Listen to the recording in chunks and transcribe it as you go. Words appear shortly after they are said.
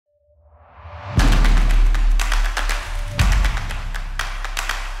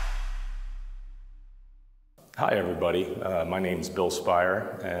Hi everybody, my name's Bill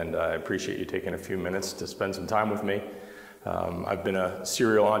Spire, and I appreciate you taking a few minutes to spend some time with me. I've been a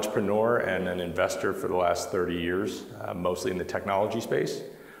serial entrepreneur and an investor for the last 30 years, mostly in the technology space,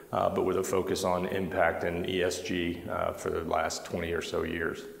 but with a focus on impact and ESG for the last 20 or so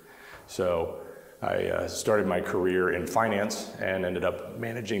years. So I started my career in finance and ended up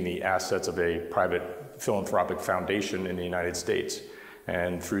managing the assets of a private philanthropic foundation in the United States.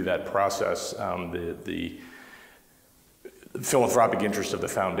 And through that process, the philanthropic interest of the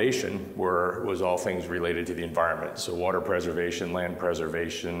foundation was all things related to the environment. So water preservation, land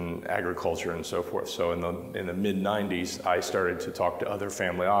preservation, agriculture, and so forth. So in the mid-90s, I started to talk to other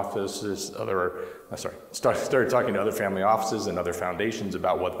family offices, started talking to other family offices and other foundations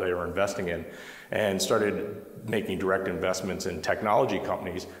about what they were investing in, and started making direct investments in technology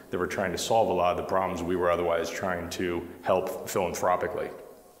companies that were trying to solve a lot of the problems we were otherwise trying to help philanthropically.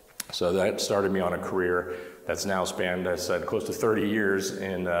 So that started me on a career that's now spanned, as I said, close to 30 years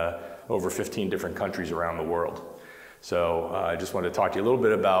in over 15 different countries around the world. So I just wanted to talk to you a little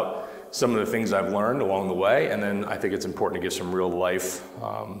bit about some of the things I've learned along the way, and then I think it's important to give some real life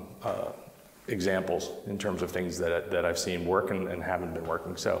examples in terms of things that I've seen work and haven't been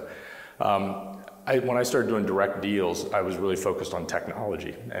working. So when I started doing direct deals, I was really focused on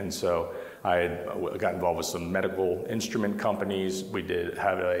technology. And so I got involved with some medical instrument companies. We did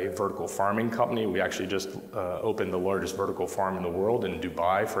have a vertical farming company. We actually just opened the largest vertical farm in the world in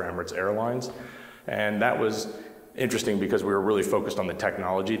Dubai for Emirates Airlines. And that was interesting because we were really focused on the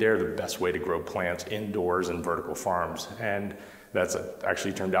technology there, the best way to grow plants indoors in vertical farms. And that's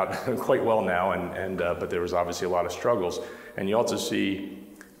actually turned out quite well now, but there was obviously a lot of struggles. And you also see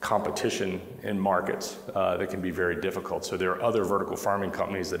competition in markets that can be very difficult. So there are other vertical farming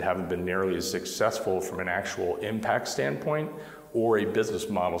companies that haven't been nearly as successful from an actual impact standpoint or a business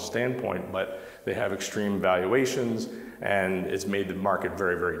model standpoint, but they have extreme valuations, and it's made the market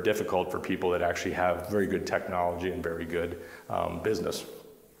very, very difficult for people that actually have very good technology and very good business.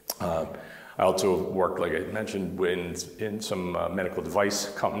 I also worked, like I mentioned, in some medical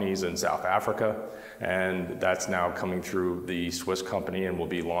device companies in South Africa, and that's now coming through the Swiss company and will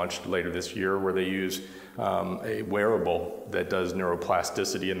be launched later this year, where they use a wearable that does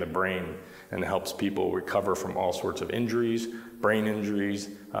neuroplasticity in the brain and helps people recover from all sorts of injuries, brain injuries,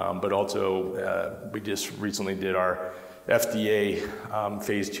 but also we just recently did our FDA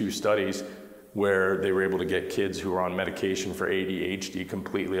phase 2 studies where they were able to get kids who were on medication for ADHD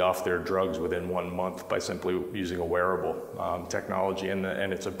completely off their drugs within 1 month by simply using a wearable technology, and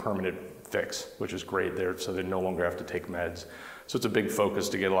it's a permanent fix, which is great there, so they no longer have to take meds. So it's a big focus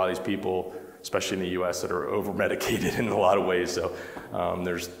to get a lot of these people, especially in the US, that are over-medicated in a lot of ways. So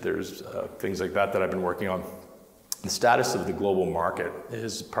there's things like that I've been working on. The status of the global market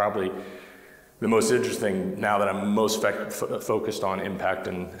is probably the most interesting now that I'm most focused on impact,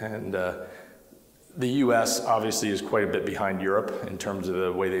 and the US obviously is quite a bit behind Europe in terms of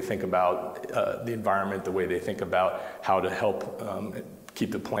the way they think about the environment, the way they think about how to help keep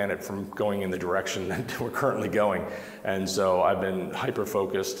the planet from going in the direction that we're currently going. And so I've been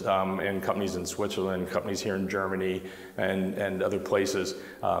hyper-focused in companies in Switzerland, companies here in Germany, and other places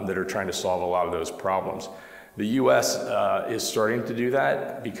that are trying to solve a lot of those problems. The US is starting to do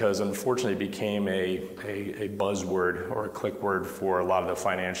that because unfortunately it became a buzzword or a click word for a lot of the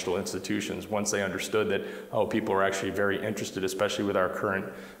financial institutions once they understood that, oh, people are actually very interested, especially with our current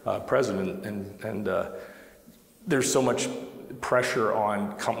president, and there's so much pressure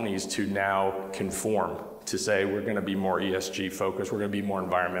on companies to now conform, to say we're going to be more ESG focused, we're going to be more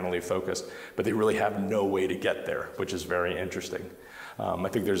environmentally focused, but they really have no way to get there, which is very interesting. I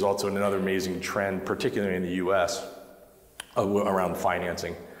think there's also another amazing trend, particularly in the US, around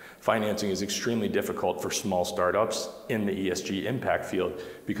financing. Financing is extremely difficult for small startups in the ESG impact field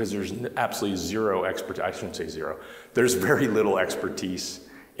because there's absolutely zero expertise. I shouldn't say zero. There's very little expertise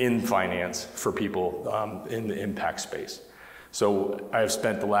in finance for people in the impact space. So I've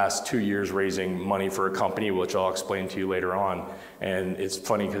spent the last 2 years raising money for a company, which I'll explain to you later on. And it's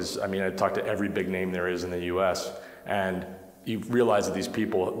funny because, I mean, I talked to every big name there is in the US, and you realize that these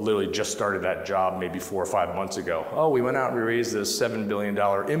people literally just started that job maybe 4 or 5 months ago. Oh, we went out and we raised this $7 billion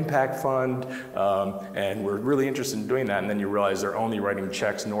impact fund, and we're really interested in doing that. And then you realize they're only writing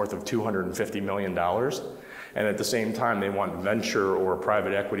checks north of $250 million. And at the same time, they want venture or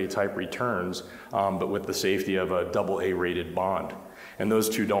private equity type returns, but with the safety of a AA rated bond. And those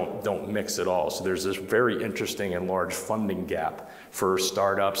two don't mix at all. So there's this very interesting and large funding gap for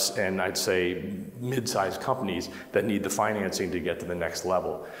startups and I'd say mid-sized companies that need the financing to get to the next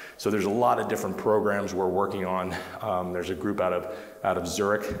level. So there's a lot of different programs we're working on. There's a group out of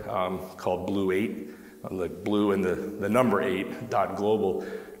Zurich called Blue 8 like blue and the number 8, .global,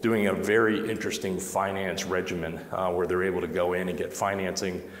 doing a very interesting finance regimen where they're able to go in and get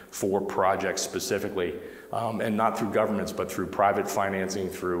financing for projects specifically, and not through governments, but through private financing,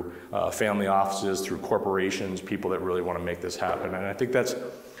 through family offices, through corporations, people that really want to make this happen. And I think that's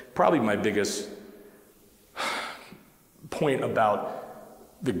probably my biggest point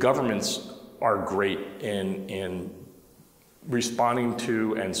about the governments are great in responding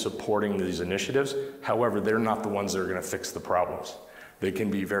to and supporting these initiatives. However, they're not the ones that are going to fix the problems. They can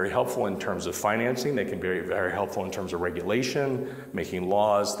be very helpful in terms of financing. They can be very helpful in terms of regulation, making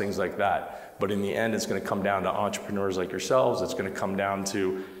laws, things like that. But in the end, it's going to come down to entrepreneurs like yourselves. It's going to come down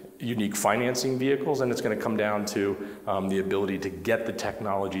to unique financing vehicles, and it's going to come down to the ability to get the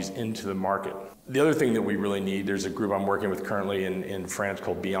technologies into the market. The other thing that we really need, there's a group I'm working with currently in France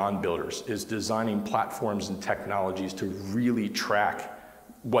called Beyond Builders, is designing platforms and technologies to really track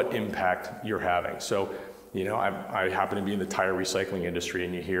what impact you're having. So, you know, I happen to be in the tire recycling industry,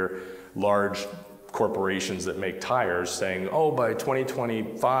 and you hear large corporations that make tires saying, oh, by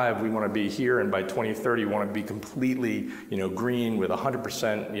 2025 we want to be here, and by 2030 we want to be completely, you know, green with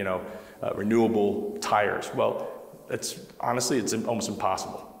 100%, you know, renewable tires. Well, honestly, it's almost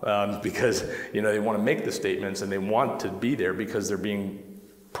impossible because, you know, they want to make the statements and they want to be there because they're being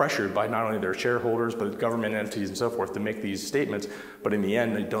pressured by not only their shareholders, but government entities and so forth to make these statements, but in the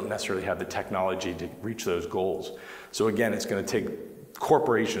end, they don't necessarily have the technology to reach those goals. So again, it's going to take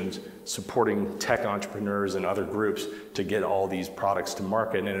corporations supporting tech entrepreneurs and other groups to get all these products to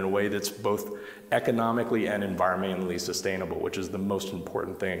market, and in a way that's both economically and environmentally sustainable, which is the most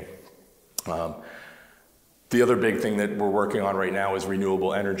important thing. The other big thing that we're working on right now is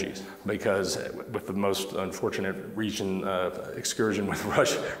renewable energies, because with the most unfortunate region excursion with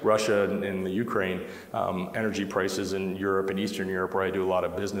Russia and the Ukraine, energy prices in Europe and Eastern Europe, where I do a lot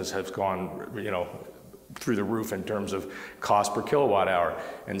of business, have gone, you know, through the roof in terms of cost per kilowatt hour.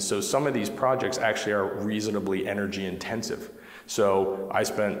 And so some of these projects actually are reasonably energy intensive. So I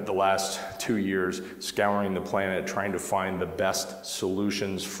spent the last 2 years scouring the planet trying to find the best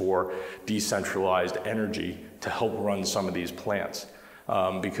solutions for decentralized energy to help run some of these plants.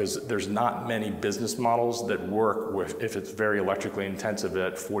 Because there's not many business models that work with, if it's very electrically intensive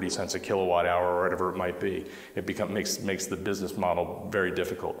at 40 cents a kilowatt hour or whatever it might be, it makes the business model very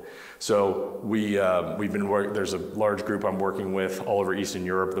difficult. So there's a large group I'm working with all over Eastern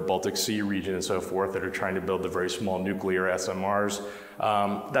Europe, the Baltic Sea region and so forth, that are trying to build the very small nuclear SMRs.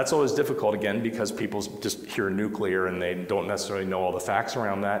 That's always difficult, again, because people just hear nuclear and they don't necessarily know all the facts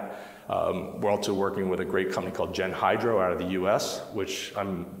around that. We're also working with a great company called Gen Hydro out of the US, which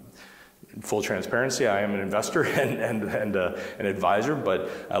I'm, in full transparency, I am an investor and an advisor, but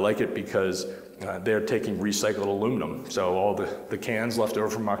I like it because they're taking recycled aluminum. So all the cans left over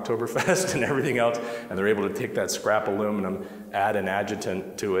from Oktoberfest and everything else, and they're able to take that scrap aluminum, add an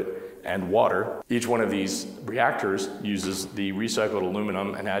adjutant to it, and water. Each one of these reactors uses the recycled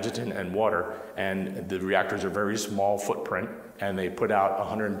aluminum, an adjutant, and water, and the reactors are very small footprint, and they put out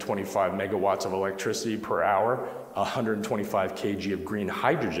 125 megawatts of electricity per hour, 125 kg of green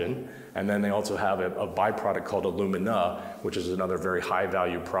hydrogen, and then they also have a byproduct called alumina, which is another very high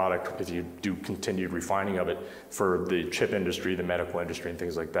value product if you do continued refining of it for the chip industry, the medical industry, and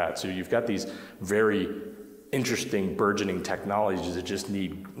things like that. So you've got these very interesting burgeoning technologies that just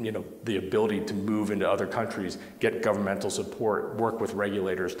need, you know, the ability to move into other countries, get governmental support, work with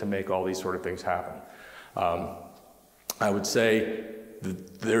regulators to make all these sort of things happen. I would say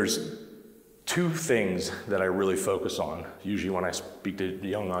that there's two things that I really focus on, usually when I speak to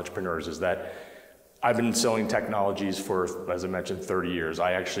young entrepreneurs, is that I've been selling technologies for, as I mentioned, 30 years.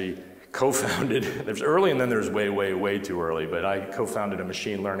 I actually co-founded, there's early and then there's way, way, way too early, but I co-founded a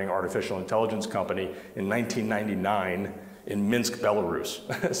machine learning artificial intelligence company in 1999 in Minsk,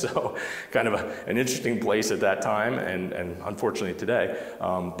 Belarus. So kind of an interesting place at that time, and unfortunately today,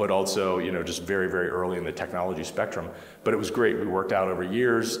 but also, you know, just very, very early in the technology spectrum. But it was great. We worked out over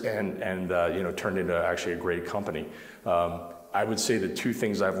years and you know, turned into actually a great company. I would say the two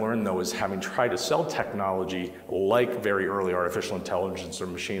things I've learned, though, is having tried to sell technology like very early artificial intelligence or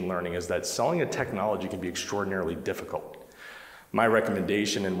machine learning, is that selling a technology can be extraordinarily difficult. My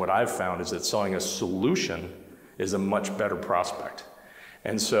recommendation and what I've found is that selling a solution is a much better prospect.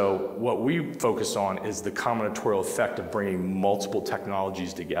 And so what we focus on is the combinatorial effect of bringing multiple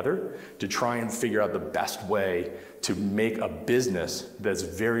technologies together to try and figure out the best way to make a business that's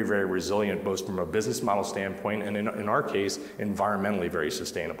very, very resilient, both from a business model standpoint and in our case, environmentally very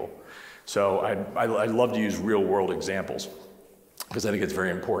sustainable. So I love to use real world examples. because I think it's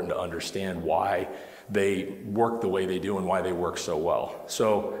very important to understand why they work the way they do and why they work so well.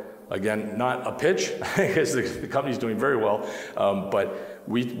 So again, not a pitch, because the company's doing very well, but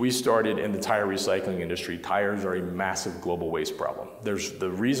we started in the tire recycling industry. Tires are a massive global waste problem.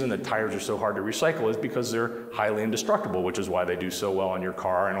 The reason that tires are so hard to recycle is because they're highly indestructible, which is why they do so well on your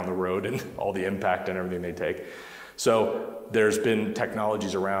car and on the road and all the impact and everything they take. So there's been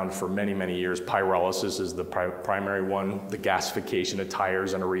technologies around for many, many years. Pyrolysis is the primary one, the gasification of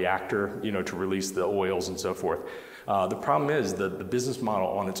tires in a reactor, to release the oils and so forth. The problem is that the business model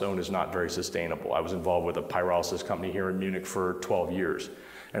on its own is not very sustainable. I was involved with a pyrolysis company here in Munich for 12 years,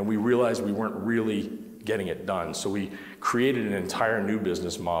 and we realized we weren't really getting it done. So we created an entire new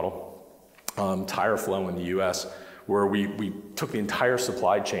business model, Tire Flow in the US, where we took the entire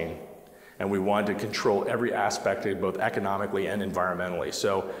supply chain and we wanted to control every aspect of it, both economically and environmentally.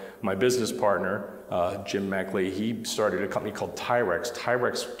 So my business partner, Jim Meckley, he started a company called Tyrex.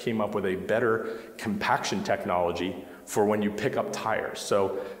 Tyrex came up with a better compaction technology for when you pick up tires.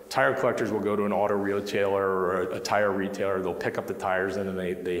 So tire collectors will go to an auto retailer or a tire retailer, they'll pick up the tires and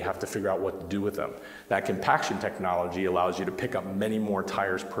then they have to figure out what to do with them. That compaction technology allows you to pick up many more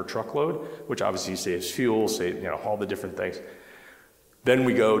tires per truckload, which obviously saves fuel, all the different things. Then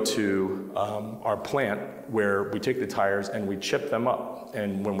we go to our plant where we take the tires and we chip them up.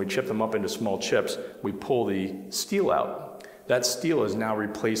 And when we chip them up into small chips, we pull the steel out. That steel is now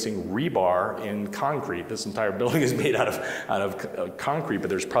replacing rebar in concrete. This entire building is made out of concrete, but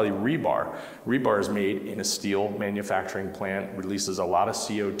there's probably rebar. Rebar is made in a steel manufacturing plant, releases a lot of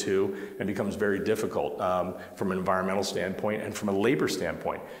CO2, and becomes very difficult from an environmental standpoint and from a labor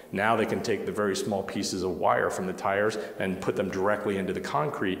standpoint. Now they can take the very small pieces of wire from the tires and put them directly into the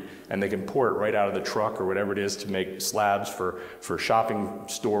concrete, and they can pour it right out of the truck or whatever it is to make slabs for shopping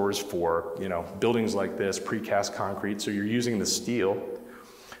stores, for buildings like this, precast concrete. So you're using the steel.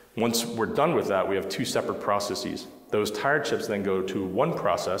 Once we're done with that, we have two separate processes. Those tire chips then go to one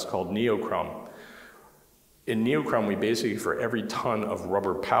process called neochrome. In neochrome, we basically, for every ton of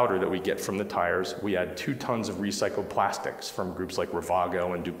rubber powder that we get from the tires, we add 2 tons of recycled plastics from groups like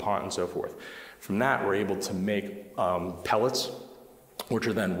Ravago and DuPont and so forth. From that, we're able to make pellets, which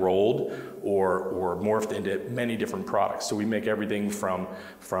are then rolled or morphed into many different products. So we make everything from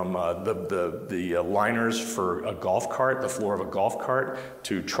the liners for a golf cart, the floor of a golf cart,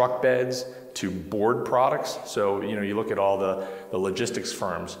 to truck beds, to board products. So you look at all the logistics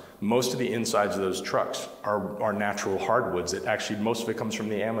firms, most of the insides of those trucks are natural hardwoods. Actually, most of it comes from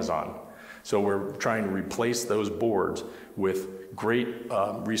the Amazon. So we're trying to replace those boards with great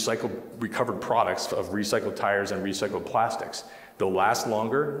recovered products of recycled tires and recycled plastics. They'll last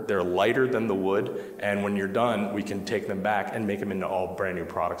longer, they're lighter than the wood, and when you're done, we can take them back and make them into all brand new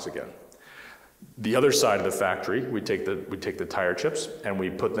products again. The other side of the factory, we take the tire chips and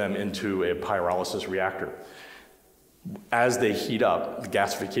we put them into a pyrolysis reactor. As they heat up, the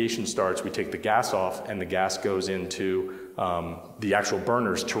gasification starts, we take the gas off and the gas goes into the actual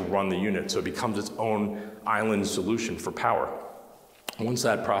burners to run the unit. So it becomes its own island solution for power. Once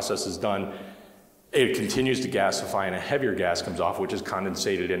that process is done, it continues to gasify and a heavier gas comes off, which is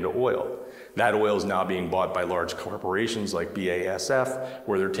condensated into oil. That oil is now being bought by large corporations like BASF,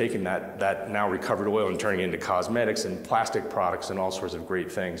 where they're taking that now recovered oil and turning it into cosmetics and plastic products and all sorts of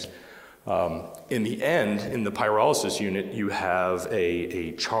great things. In the end, in the pyrolysis unit, you have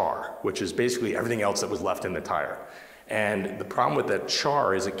a char, which is basically everything else that was left in the tire. And the problem with that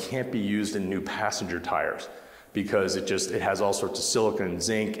char is it can't be used in new passenger tires, because it has all sorts of silicon and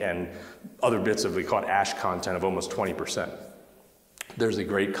zinc and other bits of, we call it ash content of almost 20%. There's a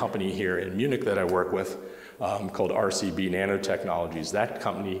great company here in Munich that I work with called RCB Nanotechnologies. That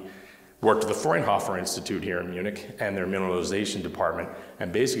company worked at the Fraunhofer Institute here in Munich and their mineralization department,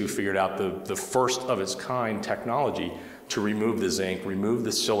 and basically figured out the first of its kind technology to remove the zinc, remove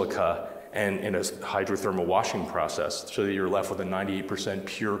the silica, and in a hydrothermal washing process, so that you're left with a 98%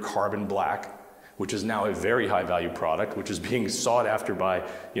 pure carbon black, which is now a very high value product, which is being sought after by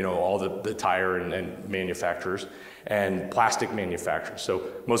all the tire and manufacturers and plastic manufacturers. So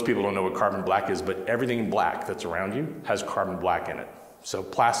most people don't know what carbon black is, but everything black that's around you has carbon black in it. So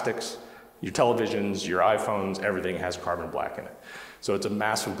plastics, your televisions, your iPhones, everything has carbon black in it. So it's a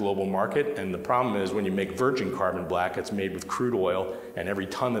massive global market, and the problem is when you make virgin carbon black, it's made with crude oil, and every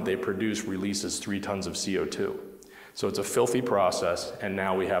ton that they produce releases 3 tons of CO2. So it's a filthy process, and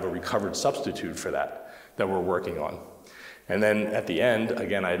now we have a recovered substitute for that we're working on. And then at the end,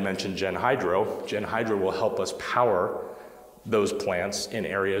 again, I had mentioned Gen Hydro. Gen Hydro will help us power those plants in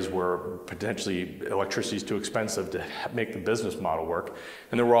areas where potentially electricity is too expensive to make the business model work.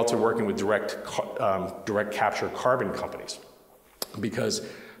 And then we're also working with direct capture carbon companies. because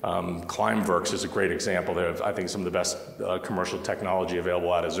Climeworks is a great example. They have, I think, some of the best commercial technology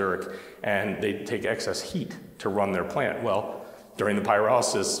available out of Zurich, and they take excess heat to run their plant. Well, during the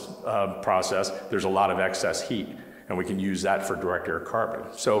pyrolysis process, there's a lot of excess heat, and we can use that for direct air carbon.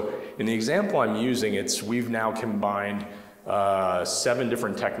 So in the example I'm using, we've now combined 7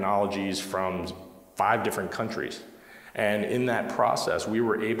 different technologies from 5 different countries. And in that process, we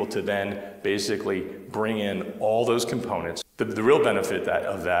were able to then basically bring in all those components. The real benefit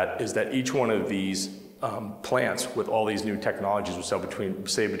of that is that each one of these plants with all these new technologies will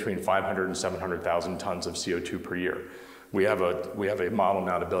save between 500 and 700,000 tons of CO2 per year. We have a model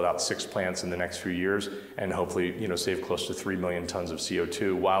now to build out 6 plants in the next few years, and hopefully, save close to 3 million tons of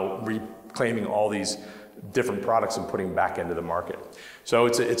CO2 while reclaiming all these different products and putting back into the market. So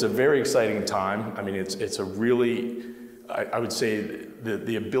it's a very exciting time. I mean, it's a really, I would say,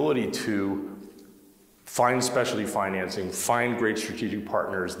 the ability to find specialty financing, find great strategic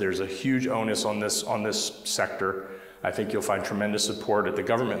partners. There's a huge onus on this sector. I think you'll find tremendous support at the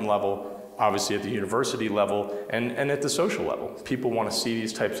government level, obviously at the university level, and at the social level. People want to see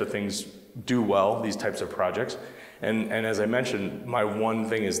these types of things do well, these types of projects. And as I mentioned, my one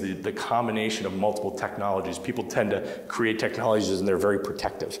thing is the combination of multiple technologies. People tend to create technologies and they're very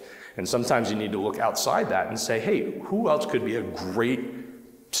protective. And sometimes you need to look outside that and say, hey, who else could be a great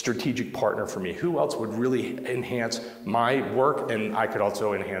strategic partner for me? Who else would really enhance my work, and I could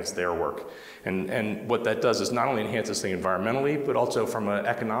also enhance their work? And what that does is not only enhance this thing environmentally, but also from an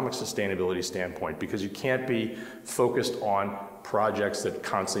economic sustainability standpoint, because you can't be focused on projects that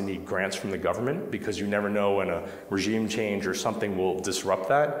constantly need grants from the government, because you never know when a regime change or something will disrupt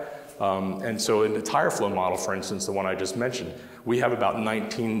that. And so in the tire flow model, for instance, the one I just mentioned, we have about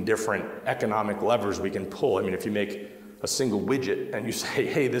 19 different economic levers we can pull. I mean, if you make a single widget and you say,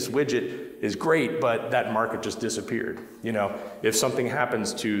 hey, this widget is great, but that market just disappeared. If something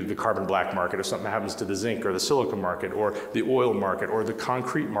happens to the carbon black market, if something happens to the zinc or the silica market or the oil market or the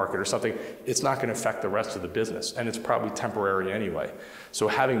concrete market or something, it's not going to affect the rest of the business, and it's probably temporary anyway. So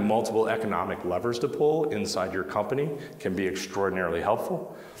having multiple economic levers to pull inside your company can be extraordinarily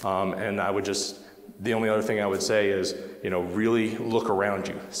helpful. And the only other thing I would say is, really look around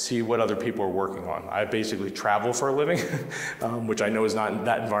you, see what other people are working on. I basically travel for a living, which I know is not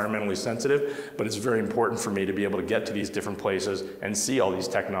that environmentally sensitive, but it's very important for me to be able to get to these different places and see all these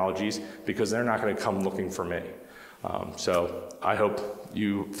technologies, because they're not going to come looking for me. So I hope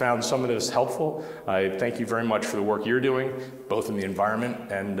you found some of this helpful. I thank you very much for the work you're doing, both in the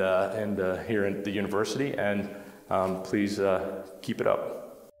environment and here at the university, and please keep it up.